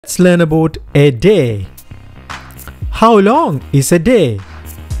Let's learn about a day. How long is a day?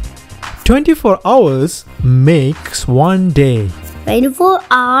 24 hours makes one day. 24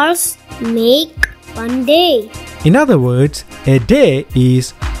 hours make one day. In other words, a day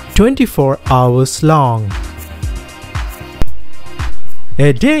is 24 hours long.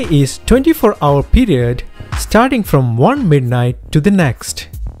 A day is 24-hour period starting from one midnight to the next.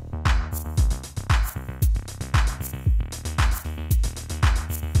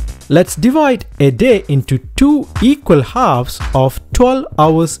 Let's divide a day into two equal halves of 12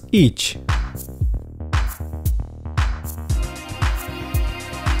 hours each.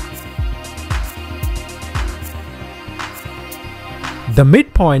 The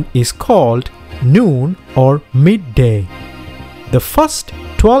midpoint is called noon or midday. The first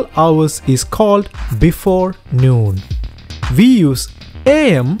 12 hours is called before noon. We use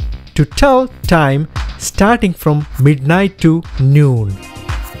AM to tell time starting from midnight to noon.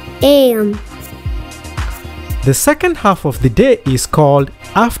 AM. The second half of the day is called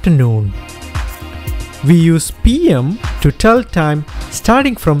afternoon. We use PM to tell time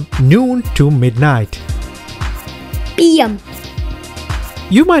starting from noon to midnight. PM.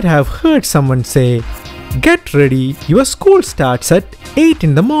 You might have heard someone say, "Get ready, your school starts at 8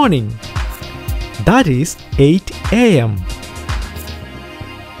 in the morning." That is 8 AM.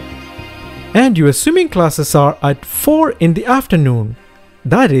 And your swimming classes are at 4 in the afternoon.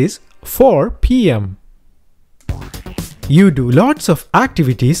 That is 4 PM. You do lots of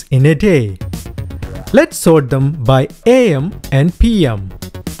activities in a day. Let's sort them by AM and PM.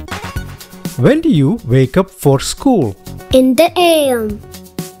 When do you wake up for school? In the AM.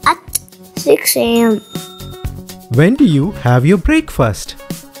 At 6 AM. When do you have your breakfast?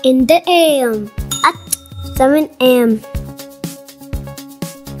 In the AM. At 7 AM.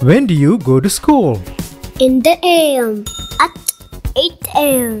 When do you go to school? In the AM. At 8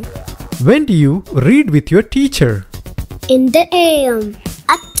 AM. When do you read with your teacher? In the AM.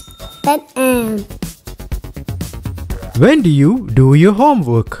 At 10 AM. When do you do your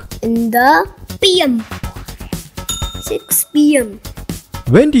homework? In the PM. 6 PM.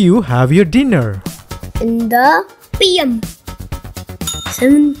 When do you have your dinner? In the PM.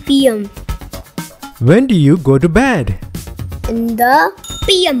 7 PM. When do you go to bed? In the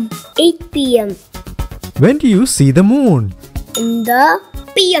PM. 8 PM. When do you see the moon? In the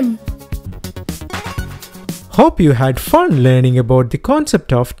PM. Hope you had fun learning about the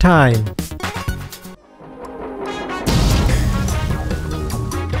concept of time.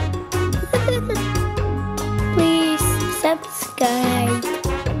 Please subscribe.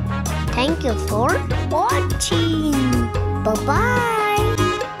 Thank you for watching. Bye bye.